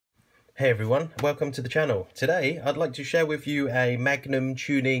Hey everyone, welcome to the channel. Today I'd like to share with you a Magnum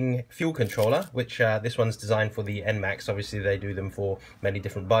Tuning fuel controller, which this one's designed for the NMax. Obviously they do them for many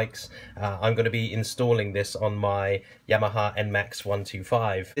different bikes. I'm going to be installing this on my Yamaha NMax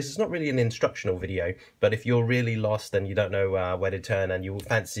 125. This is not really an instructional video, but if you're really lost and you don't know where to turn and you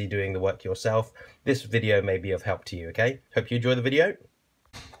fancy doing the work yourself, this video may be of help to you, okay? Hope you enjoy the video.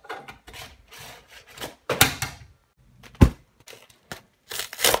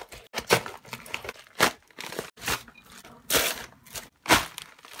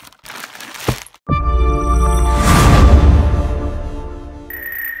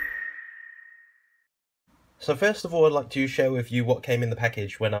 So first of all, I'd like to share with you what came in the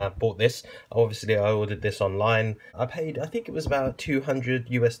package when I bought this. Obviously, I ordered this online. I paid, I think it was about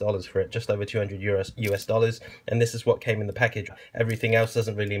 $200 for it, just over 200 US dollars. And this is what came in the package. Everything else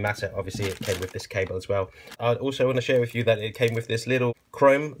doesn't really matter. Obviously, it came with this cable as well. I also want to share with you that it came with this little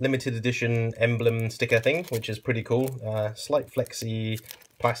chrome limited edition emblem sticker thing, which is pretty cool. Slight flexy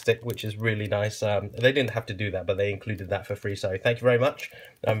plastic, which is really nice. They didn't have to do that, but they included that for free, so thank you very much.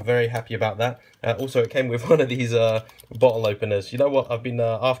 I'm very happy about that. Also, it came with one of these bottle openers. You know what, I've been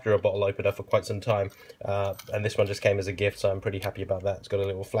after a bottle opener for quite some time, and this one just came as a gift, so I'm pretty happy about that. It's got a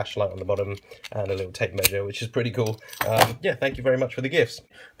little flashlight on the bottom and a little tape measure, which is pretty cool. Yeah, thank you very much for the gifts.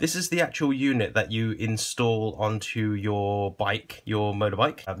 This is the actual unit that you install onto your bike, your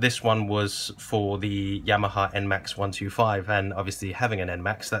motorbike. This one was for the Yamaha NMax 125, and obviously having an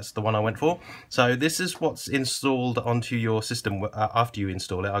NMax, that's the one I went for. So this is what's installed onto your system after you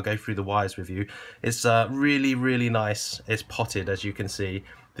install it. I'll go through the wires with you. It's really nice. It's potted, as you can see.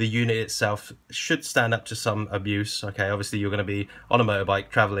 The unit itself should stand up to some abuse. Okay, obviously you're going to be on a motorbike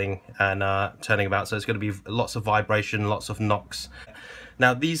traveling and turning about, so it's going to be lots of vibration, lots of knocks.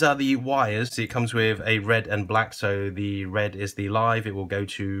 Now these are the wires. It comes with a red and black, so the red is the live. It will go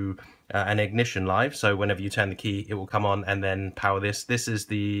to an ignition live, so whenever you turn the key it will come on and then power this. This is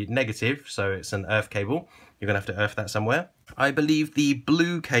the negative, so it's an earth cable. You're gonna have to earth that somewhere. I believe the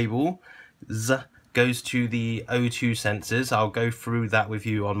blue cable goes to the O2 sensors. I'll go through that with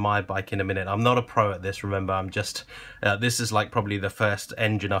you on my bike in a minute. I'm not a pro at this, remember. I'm just this is like probably the first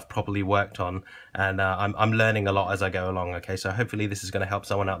engine I've properly worked on, and I'm learning a lot as I go along. Okay, so hopefully this is going to help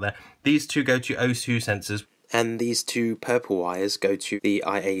someone out there. These two go to O2 sensors, and these two purple wires go to the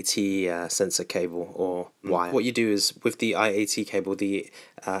IAT sensor cable or wire. What you do is with the IAT cable, the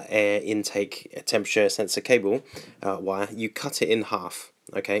air intake temperature sensor cable wire, you cut it in half.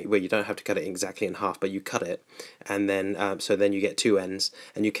 Okay, well, you don't have to cut it exactly in half, but you cut it, and then so then you get two ends,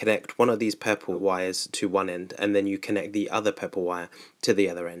 and you connect one of these purple wires to one end, and then you connect the other purple wire to the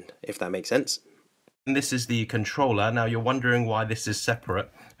other end, if that makes sense. And this is the controller. Now you're wondering why this is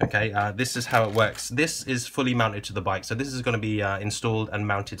separate. Okay, this is how it works. This is fully mounted to the bike, so this is going to be installed and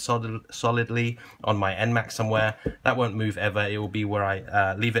mounted solidly on my NMax somewhere. That won't move ever. It will be where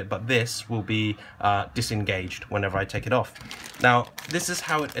I leave it, but this will be disengaged whenever I take it off. Now this is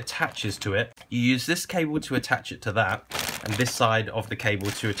how it attaches to it. You use this cable to attach it to that, and this side of the cable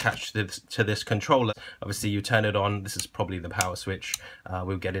to attach to this controller. Obviously you turn it on. This is probably the power switch.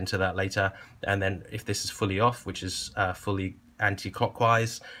 We'll get into that later. And then if this is fully off, which is fully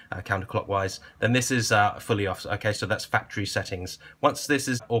anti-clockwise, counterclockwise, then this is fully off. Okay, so that's factory settings. Once this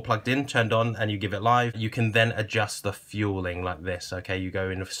is all plugged in, turned on, and you give it live, you can then adjust the fueling like this. Okay, you go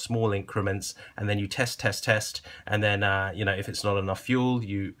in small increments, and then you test, and then you know, if it's not enough fuel,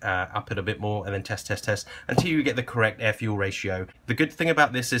 you up it a bit more, and then test until you get the correct air fuel ratio. The good thing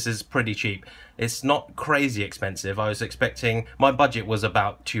about this is it's pretty cheap. It's not crazy expensive. I was expecting, my budget was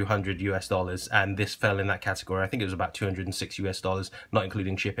about 200 US dollars, and this fell in that category. I think it was about 206 US dollars, not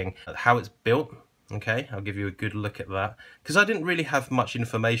including shipping. How it's built, okay, I'll give you a good look at that, because I didn't really have much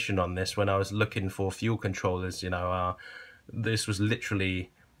information on this when I was looking for fuel controllers. You know, this was literally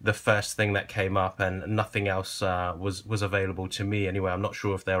the first thing that came up, and nothing else was available to me anyway. I'm not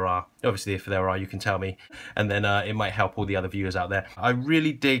sure if there are. Obviously, if there are, you can tell me, and then it might help all the other viewers out there. I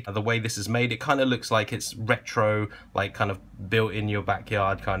really dig the way this is made. It kind of looks like it's retro, like kind of built in your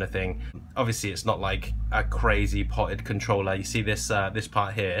backyard kind of thing. Obviously, it's not like a crazy potted controller. You see this this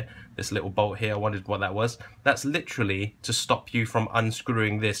part here, this little bolt here. I wondered what that was. That's literally to stop you from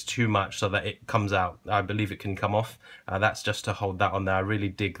unscrewing this too much so that it comes out. I believe it can come off. That's just to hold that on there. I really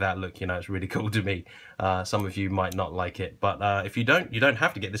dig that look. You know, it's really cool to me. Some of you might not like it, but if you don't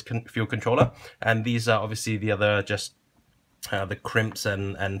have to get this fuel controller. And these are obviously the other just the crimps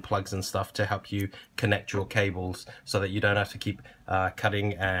and plugs and stuff to help you connect your cables so that you don't have to keep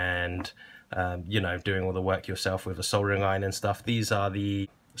cutting and you know, doing all the work yourself with a soldering iron and stuff. These are the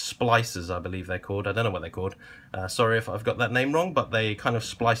splicers, I believe they're called. I don't know what they're called. Sorry if I've got that name wrong, but they kind of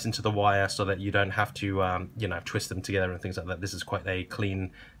splice into the wire so that you don't have to, you know, twist them together and things like that. This is quite a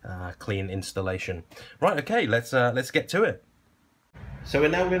clean installation. Right, okay, let's get to it. So we're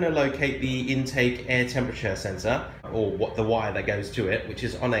now going to locate the intake air temperature sensor, or what the wire that goes to it, which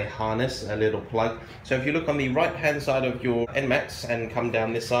is on a harness, a little plug. So if you look on the right hand side of your NMax and come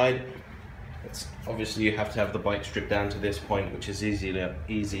down this side, obviously you have to have the bike stripped down to this point, which is easy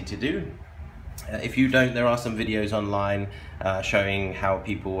to do. If you don't, there are some videos online showing how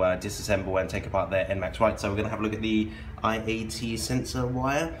people disassemble and take apart their NMax. Right, so we're going to have a look at the IAT sensor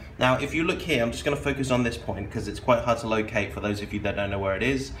wire. Now if you look here, I'm just going to focus on this point because it's quite hard to locate for those of you that don't know where it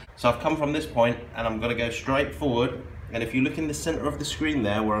is. So I've come from this point and I'm going to go straight forward, and if you look in the center of the screen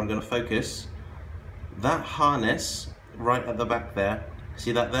there where I'm going to focus, that harness right at the back there,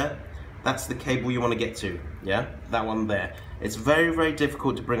 see that there? That's the cable you want to get to, yeah? That one there. It's very, very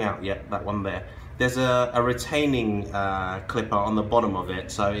difficult to bring out, yeah, that one there. There's a retaining clipper on the bottom of it,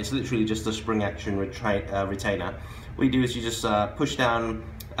 so it's literally just a spring action retainer. What you do is you just push down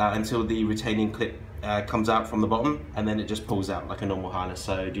until the retaining clip comes out from the bottom, and then it just pulls out like a normal harness.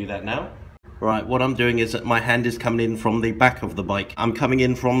 So do that now. Right, what I'm doing is that my hand is coming in from the back of the bike. I'm coming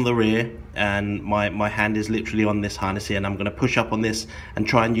in from the rear, and my hand is literally on this harness here, and I'm going to push up on this and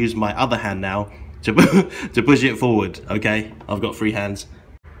try and use my other hand now to, to push it forward, okay? I've got free hands.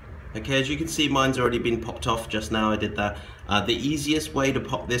 Okay, as you can see, mine's already been popped off just now. I did that. The easiest way to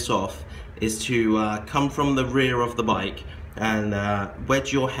pop this off is to come from the rear of the bike and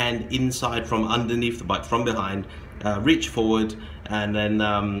wedge your hand inside from underneath the bike, from behind, reach forward, and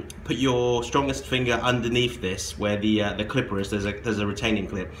then put your strongest finger underneath this where the clipper is. There's a retaining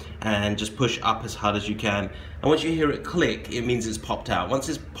clip, and just push up as hard as you can. And once you hear it click, it means it's popped out. Once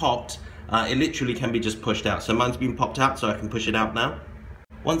it's popped, it literally can be just pushed out. So mine's been popped out, so I can push it out now.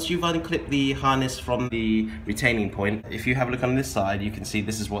 Once you've unclipped the harness from the retaining point, if you have a look on this side, you can see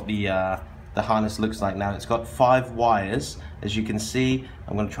this is what the harness looks like now. It's got 5 wires, as you can see.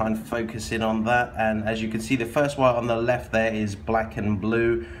 I'm going to try and focus in on that, and as you can see, the first wire on the left there is black and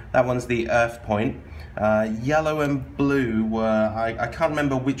blue. That one's the earth point. Yellow and blue were, I can't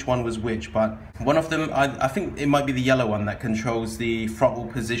remember which one was which, but one of them, I think it might be the yellow one that controls the throttle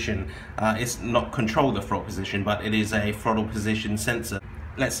position. It's not control the throttle position, but it is a throttle position sensor.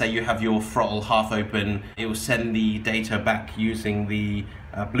 Let's say you have your throttle half open, it will send the data back using the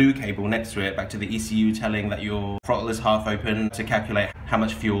blue cable next to it back to the ECU, telling that your throttle is half open, to calculate how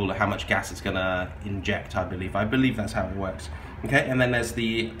much fuel or how much gas it's gonna inject, I believe that's how it works. Okay, and then there's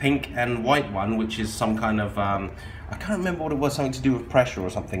the pink and white one, which is some kind of I can't remember what it was, something to do with pressure or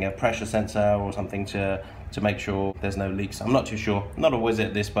something, a pressure sensor or something to make sure there's no leaks. I'm not too sure, I'm not a whiz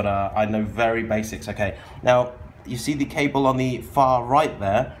at this, but I know very basics. Okay, now you see the cable on the far right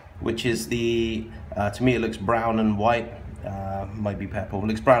there, which is the, to me it looks brown and white, might be purple, it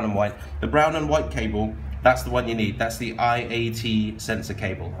looks brown and white. The brown and white cable, that's the one you need, that's the IAT sensor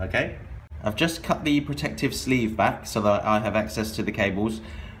cable, okay? I've just cut the protective sleeve back so that I have access to the cables.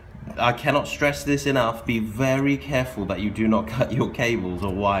 I cannot stress this enough, be very careful that you do not cut your cables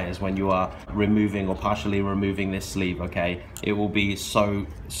or wires when you are removing or partially removing this sleeve, okay? It will be so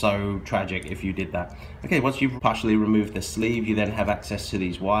tragic if you did that. Okay, once you've partially removed the sleeve, you then have access to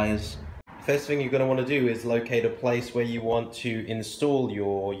these wires. First thing you're going to want to do is locate a place where you want to install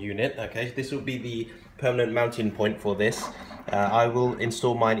your unit, okay? This will be the permanent mounting point for this. I will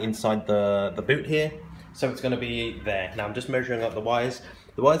install mine inside the boot here, so it's going to be there. Now I'm just measuring up the wires.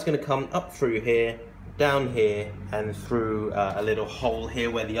 The wire's going to come up through here, down here, and through a little hole here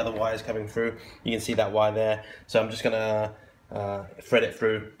where the other wire is coming through. You can see that wire there. So I'm just going to thread it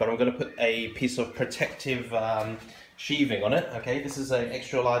through, but I'm going to put a piece of protective sheathing on it. Okay, this is an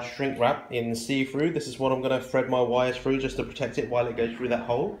extra large shrink wrap in see-through. This is what I'm going to thread my wires through just to protect it while it goes through that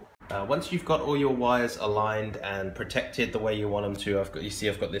hole. Once you've got all your wires aligned and protected the way you want them to, you see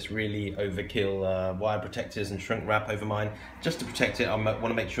I've got this really overkill wire protectors and shrink wrap over mine just to protect it. I want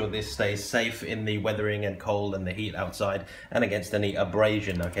to make sure this stays safe in the weathering and cold and the heat outside and against any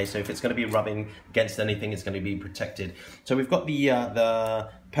abrasion. Okay, so if it's going to be rubbing against anything, it's going to be protected. So we've got the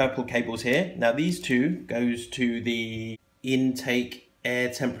purple cables here. Now these two goes to the intake air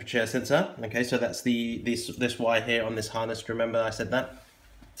temperature sensor. Okay, so that's this wire here on this harness. Remember I said that.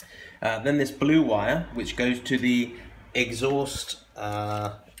 Then this blue wire, which goes to the exhaust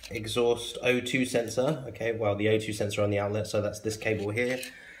O2 sensor. Okay, well the O2 sensor on the outlet, so that's this cable here.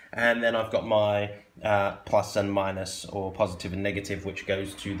 And then I've got my plus and minus, or positive and negative, which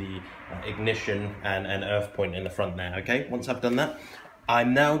goes to the ignition and earth point in the front there. Okay, once I've done that,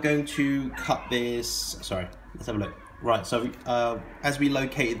 I'm now going to cut this. Sorry, let's have a look. Right, so as we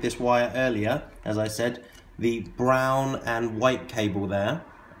located this wire earlier, as I said, the brown and white cable there,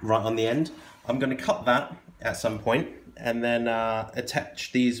 right on the end, I'm going to cut that at some point and then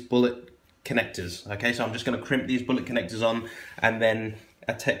attach these bullet connectors. Okay, so I'm just going to crimp these bullet connectors on and then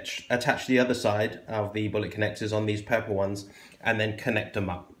attach the other side of the bullet connectors on these purple ones and then connect them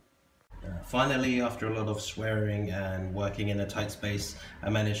up. Finally, after a lot of swearing and working in a tight space, I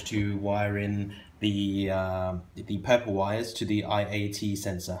managed to wire in the purple wires to the IAT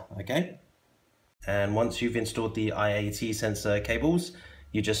sensor. Okay, and once you've installed the IAT sensor cables,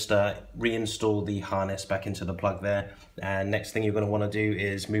 you just reinstall the harness back into the plug there, and next thing you're going to want to do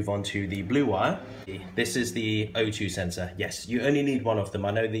is move on to the blue wire. This is the O2 sensor. Yes, you only need one of them.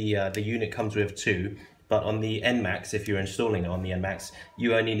 I know the unit comes with two, but on the NMax, if you're installing it on the NMax,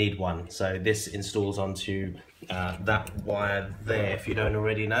 you only need one. So this installs onto that wire there, if you don't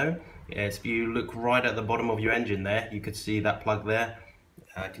already know. Yes, if you look right at the bottom of your engine there, you could see that plug there.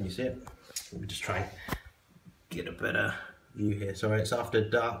 Can you see it? Let me just try and get a better view here. Sorry, it's after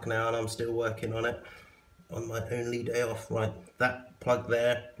dark now and I'm still working on it on my only day off. Right, that plug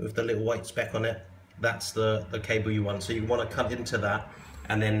there with the little white speck on it, that's the cable you want. So you want to cut into that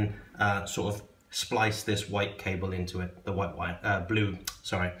and then sort of splice this white cable into it, the white wire,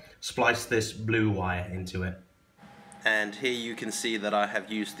 splice this blue wire into it. And here you can see that I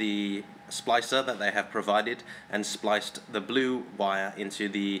have used the splicer that they have provided and spliced the blue wire into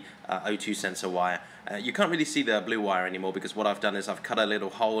the O2 sensor wire. You can't really see the blue wire anymore because what I've done is I've cut a little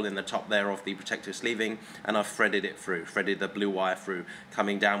hole in the top there of the protective sleeving and I've threaded it through, threaded the blue wire through,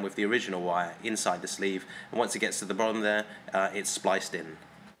 coming down with the original wire inside the sleeve, and once it gets to the bottom there, it's spliced in.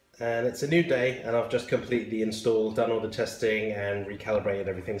 And it's a new day and I've just completed the install, done all the testing and recalibrated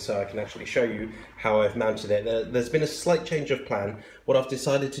everything so I can actually show you how I've mounted it. There's been a slight change of plan. What I've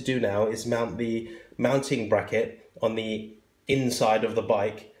decided to do now is mount the mounting bracket on the inside of the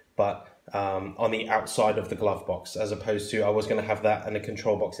bike, but on the outside of the glove box, as opposed to I was going to have that and a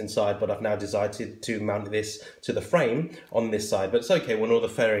control box inside, but I've now decided to mount this to the frame on this side. But it's okay, when all the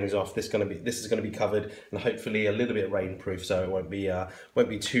fairing's off, this is going to be covered and hopefully a little bit rain proof, so it won't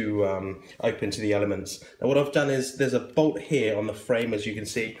be too open to the elements. Now what I've done is there's a bolt here on the frame, as you can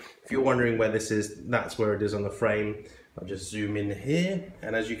see. If you're wondering where this is, that's where it is on the frame. I'll just zoom in here,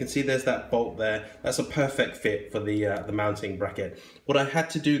 and as you can see there's that bolt there. That's a perfect fit for the mounting bracket. What I had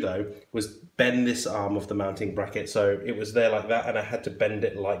to do though was bend this arm of the mounting bracket, so it was there like that and I had to bend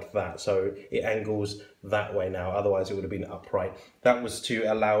it like that so it angles that way now, otherwise it would have been upright. That was to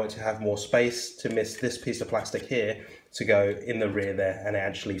allow it to have more space, to miss this piece of plastic here to go in the rear there, and it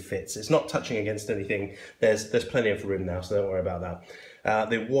actually fits. It's not touching against anything. There's plenty of room now, so don't worry about that.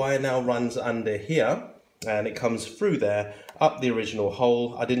 The wire now runs under here and it comes through there up the original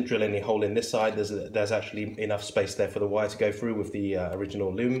hole. I didn't drill any hole in this side. There's actually enough space there for the wire to go through with the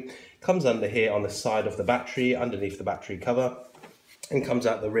original loom. Comes under here on the side of the battery, underneath the battery cover, and comes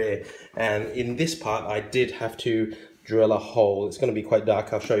out the rear. And in this part I did have to drill a hole. It's going to be quite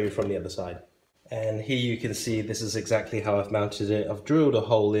dark. I'll show you from the other side. And here you can see this is exactly how I've mounted it. I've drilled a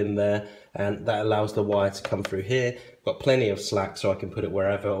hole in there and that allows the wire to come through here. Got plenty of slack so I can put it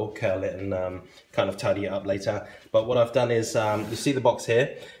wherever or curl it and kind of tidy it up later. But what I've done is, you see the box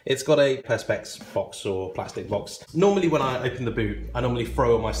here? It's got a Perspex box or plastic box. Normally when I open the boot, I normally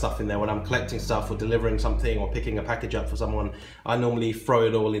throw all my stuff in there. When I'm collecting stuff or delivering something or picking a package up for someone, I normally throw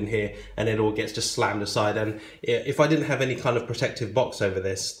it all in here and it all gets just slammed aside. And if I didn't have any kind of protective box over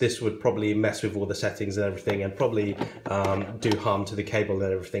this would probably mess with all the settings and everything and probably do harm to the cable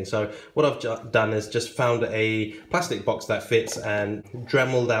and everything. So what I've done is just found a plastic box that fits and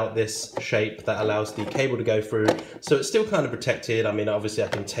dremeled out this shape that allows the cable to go through, so it's still kind of protected. I mean, obviously I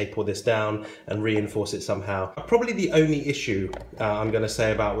can tape all this down and reinforce it somehow. Probably the only issue I'm going to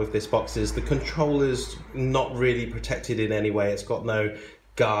say about with this box is the controller's not really protected in any way. It's got no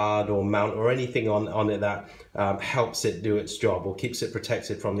guard or mount or anything on it that helps it do its job or keeps it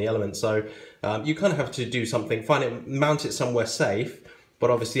protected from the elements. So you kind of have to do something, mount it somewhere safe. But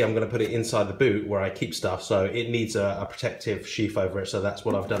obviously I'm going to put it inside the boot where I keep stuff, so it needs a protective sheath over it, so that's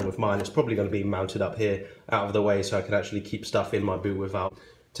what I've done with mine. It's probably going to be mounted up here out of the way so I can actually keep stuff in my boot without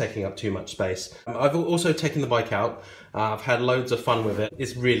taking up too much space. I've also taken the bike out. I've had loads of fun with it.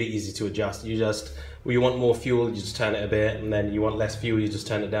 It's really easy to adjust. You want more fuel, you just turn it a bit, and then you want less fuel, you just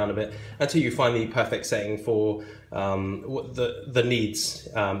turn it down a bit until you find the perfect setting for the needs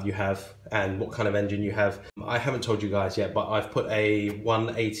you have and what kind of engine you have. I haven't told you guys yet, but I've put a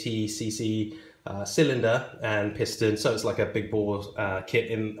 180cc cylinder and piston, so it's like a big bore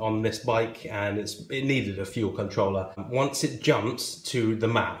kit on this bike, and it needed a fuel controller. Once it jumps to the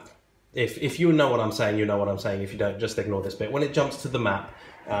map, if you know what I'm saying, you know what I'm saying. If you don't, just ignore this bit. When it jumps to the map,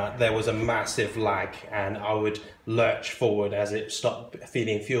 there was a massive lag, and I would lurch forward as it stopped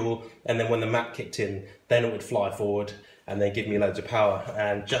feeding fuel, and then when the map kicked in, then it would fly forward and then give me loads of power.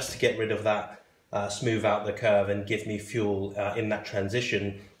 And just to get rid of that, smooth out the curve and give me fuel in that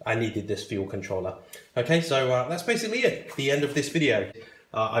transition, I needed this fuel controller. Okay, so that's basically it, the end of this video.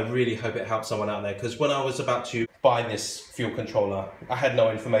 I really hope it helps someone out there, because when I was about to buy this fuel controller, I had no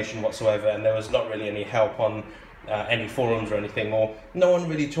information whatsoever, and there was not really any help on any forums or anything, or no one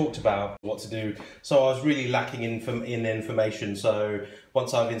really talked about what to do. So I was really lacking in information. So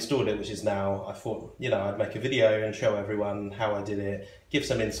once I've installed it, which is now, I thought, you know, I'd make a video and show everyone how I did it, give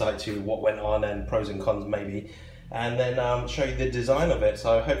some insight to what went on and pros and cons maybe, and then show you the design of it.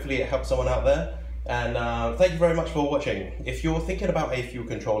 So hopefully it helps someone out there. And thank you very much for watching. If you're thinking about a fuel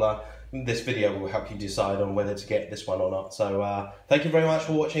controller, this video will help you decide on whether to get this one or not. So thank you very much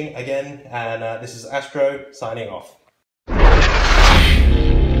for watching again, and this is Astro signing off.